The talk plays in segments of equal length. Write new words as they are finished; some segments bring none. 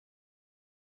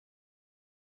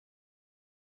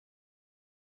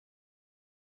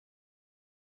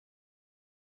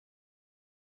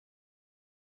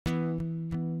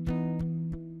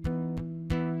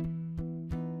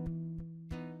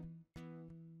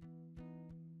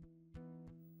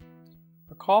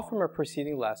Recall from our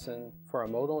preceding lesson, for our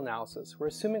modal analysis, we're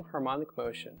assuming harmonic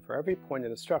motion for every point of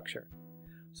the structure.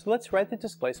 So let's write the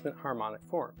displacement harmonic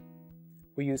form.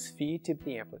 We use phi to be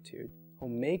the amplitude,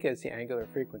 omega is the angular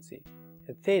frequency,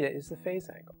 and theta is the phase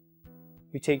angle.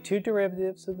 We take two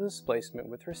derivatives of the displacement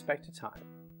with respect to time,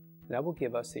 and that will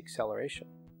give us the acceleration.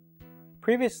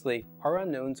 Previously, our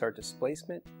unknowns are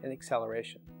displacement and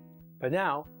acceleration, but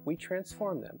now we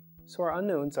transform them, so our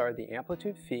unknowns are the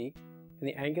amplitude phi and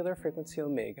the angular frequency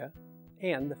omega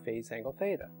and the phase angle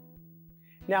theta.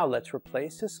 Now let's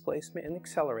replace displacement and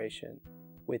acceleration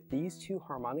with these two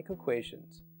harmonic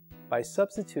equations by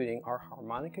substituting our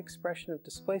harmonic expression of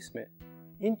displacement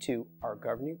into our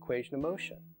governing equation of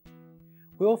motion.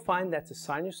 We will find that the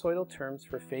sinusoidal terms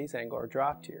for phase angle are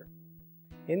dropped here,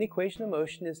 and the equation of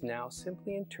motion is now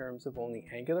simply in terms of only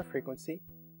angular frequency,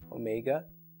 omega,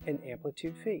 and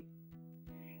amplitude phi.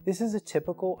 This is a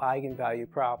typical eigenvalue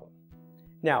problem.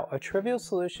 Now, a trivial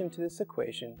solution to this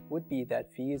equation would be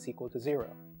that phi is equal to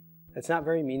 0. That's not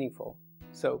very meaningful.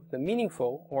 So the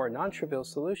meaningful or non-trivial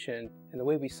solution, and the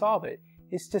way we solve it,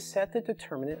 is to set the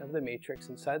determinant of the matrix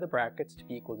inside the brackets to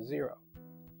be equal to 0.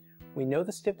 We know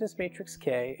the stiffness matrix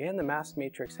K and the mass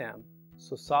matrix M,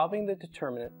 so solving the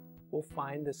determinant will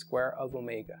find the square of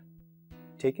omega.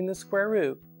 Taking the square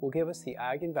root will give us the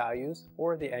eigenvalues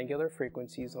or the angular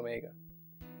frequencies omega.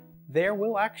 There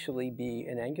will actually be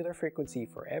an angular frequency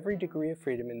for every degree of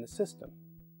freedom in the system.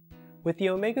 With the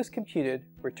omegas computed,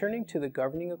 returning to the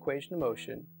governing equation of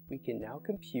motion, we can now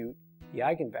compute the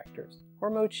eigenvectors, or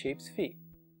mode shapes phi.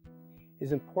 It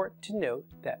is important to note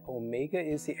that omega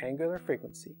is the angular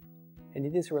frequency, and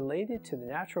it is related to the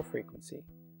natural frequency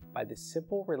by the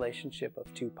simple relationship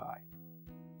of 2 pi.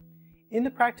 In the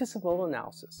practice of modal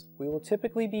analysis, we will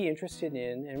typically be interested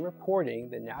in and reporting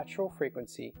the natural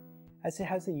frequency as it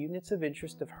has the units of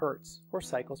interest of hertz, or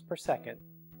cycles per second,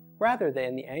 rather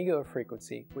than the angular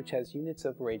frequency, which has units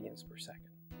of radians per second.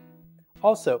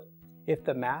 Also, if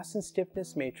the mass and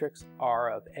stiffness matrix are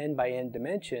of n by n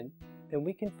dimension, then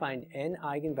we can find n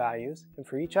eigenvalues, and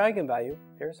for each eigenvalue,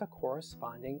 there's a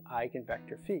corresponding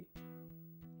eigenvector phi.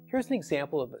 Here's an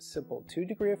example of a simple 2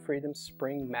 degree of freedom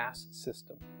spring mass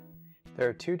system. There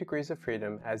are 2 degrees of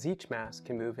freedom as each mass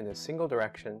can move in a single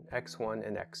direction, x1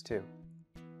 and x2.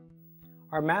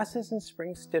 Our masses and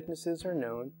spring stiffnesses are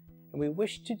known, and we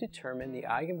wish to determine the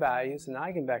eigenvalues and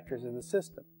eigenvectors of the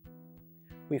system.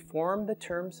 We form the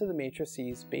terms of the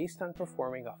matrices based on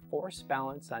performing a force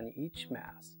balance on each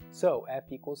mass, so F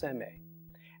equals ma,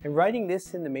 and writing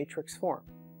this in the matrix form.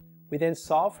 We then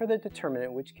solve for the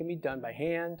determinant, which can be done by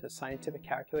hand, a scientific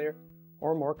calculator,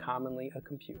 or more commonly a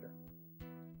computer.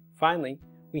 Finally,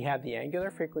 we have the angular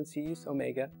frequencies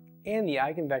omega and the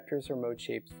eigenvectors or mode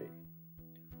shapes phi.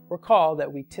 Recall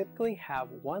that we typically have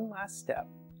one last step,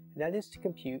 and that is to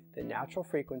compute the natural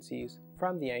frequencies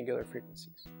from the angular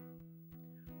frequencies.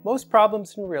 Most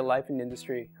problems in real life and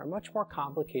industry are much more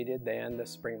complicated than the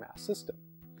spring mass system,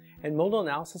 and modal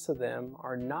analysis of them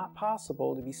are not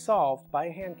possible to be solved by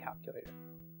a hand calculator.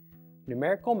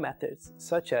 Numerical methods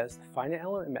such as the finite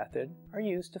element method are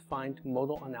used to find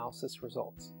modal analysis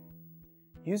results.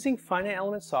 Using finite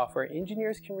element software,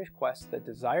 engineers can request the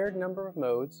desired number of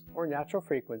modes or natural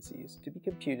frequencies to be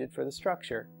computed for the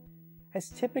structure,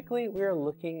 as typically we are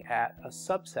looking at a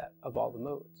subset of all the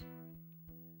modes.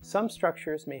 Some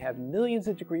structures may have millions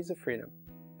of degrees of freedom,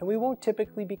 and we won't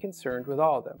typically be concerned with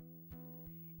all of them.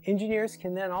 Engineers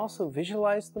can then also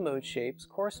visualize the mode shapes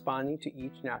corresponding to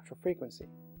each natural frequency.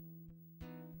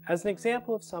 As an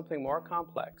example of something more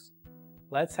complex,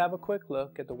 let's have a quick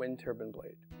look at the wind turbine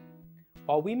blade.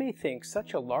 While we may think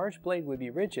such a large blade would be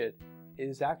rigid, it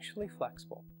is actually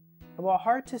flexible. And while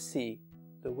hard to see,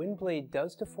 the wind blade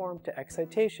does deform to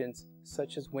excitations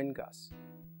such as wind gusts.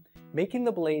 Making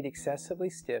the blade excessively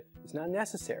stiff is not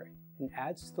necessary and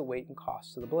adds to the weight and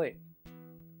cost of the blade.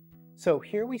 So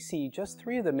here we see just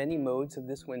 3 of the many modes of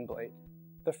this wind blade.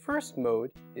 The first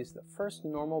mode is the first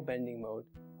normal bending mode,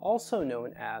 also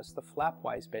known as the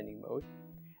flapwise bending mode,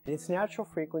 and its natural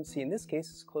frequency in this case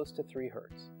is close to 3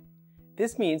 Hz.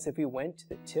 This means if we went to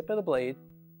the tip of the blade,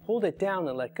 pulled it down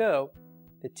and let go,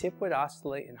 the tip would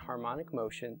oscillate in harmonic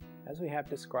motion as we have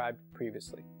described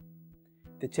previously.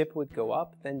 The tip would go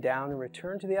up, then down, and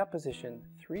return to the up position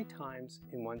 3 times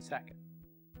in 1 second.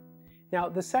 Now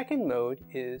the second mode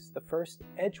is the first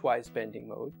edgewise bending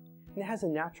mode, and it has a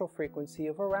natural frequency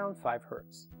of around 5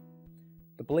 Hz.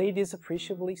 The blade is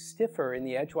appreciably stiffer in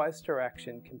the edgewise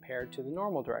direction compared to the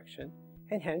normal direction,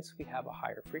 and hence we have a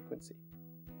higher frequency.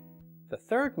 The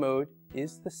third mode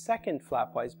is the second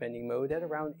flapwise bending mode at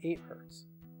around 8 Hz,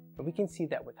 and we can see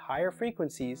that with higher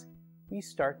frequencies, we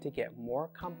start to get more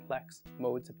complex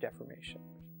modes of deformation.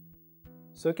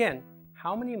 So again,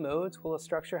 how many modes will a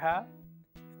structure have?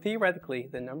 Theoretically,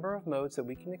 the number of modes that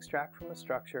we can extract from a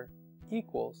structure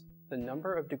equals the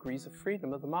number of degrees of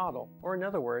freedom of the model, or in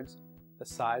other words, the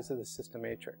size of the system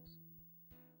matrix.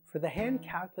 For the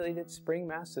hand-calculated spring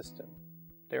mass system,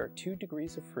 there are 2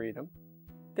 degrees of freedom,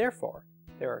 therefore,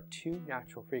 there are 2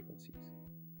 natural frequencies.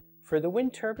 For the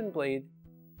wind turbine blade,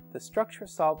 the structure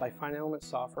is solved by finite element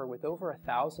software with over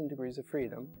 1,000 degrees of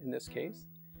freedom, in this case,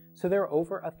 so there are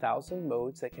over 1,000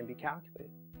 modes that can be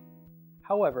calculated.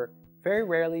 However, very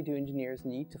rarely do engineers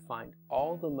need to find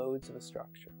all the modes of a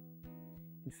structure.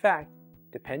 In fact,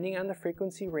 depending on the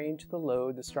frequency range of the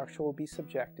load the structure will be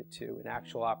subjected to in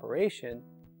actual operation,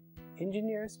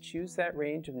 engineers choose that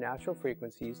range of natural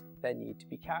frequencies that need to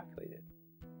be calculated.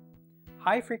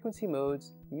 High-frequency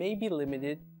modes may be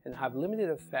limited and have limited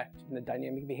effect in the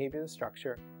dynamic behavior of the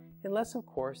structure, unless of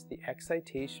course the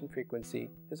excitation frequency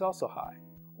is also high,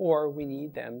 or we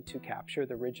need them to capture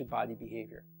the rigid body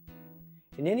behavior.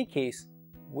 In any case,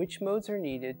 which modes are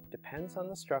needed depends on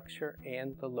the structure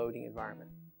and the loading environment.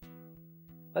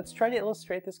 Let's try to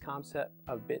illustrate this concept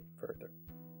a bit further.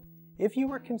 If you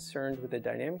were concerned with the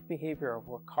dynamic behavior of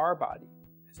a car body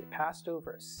as it passed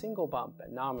over a single bump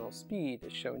at nominal speed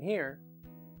as shown here,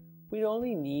 we'd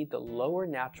only need the lower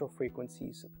natural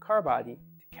frequencies of the car body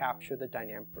to capture the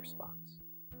dynamic response.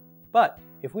 But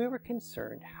if we were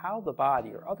concerned how the body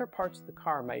or other parts of the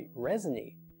car might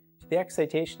resonate to the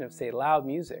excitation of, say, loud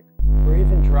music, or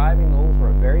even driving over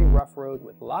a very rough road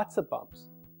with lots of bumps,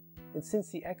 and since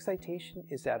the excitation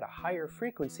is at a higher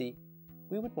frequency,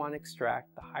 we would want to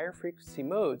extract the higher frequency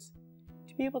modes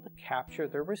to be able to capture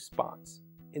their response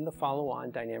in the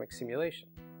follow-on dynamic simulation.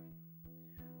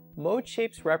 Mode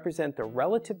shapes represent the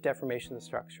relative deformation of the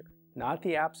structure, not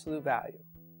the absolute value.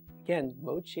 Again,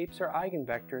 mode shapes are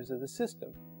eigenvectors of the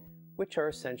system, which are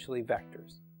essentially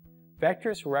vectors.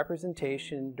 Vectors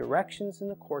representation directions in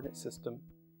the coordinate system,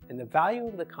 and the value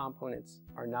of the components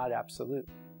are not absolute.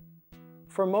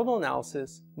 For modal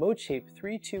analysis, mode shape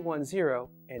 3210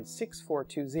 and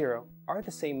 6420 are the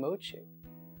same mode shape.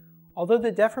 Although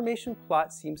the deformation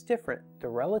plot seems different, the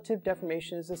relative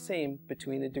deformation is the same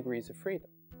between the degrees of freedom.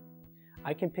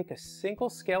 I can pick a single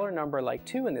scalar number like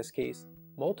 2 in this case,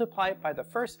 multiply it by the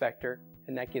first vector,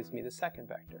 and that gives me the second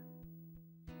vector.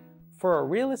 For a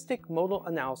realistic modal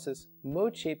analysis,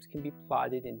 mode shapes can be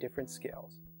plotted in different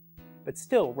scales, but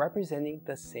still representing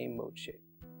the same mode shape.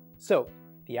 So,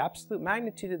 the absolute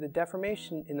magnitude of the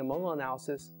deformation in the modal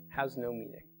analysis has no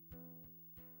meaning.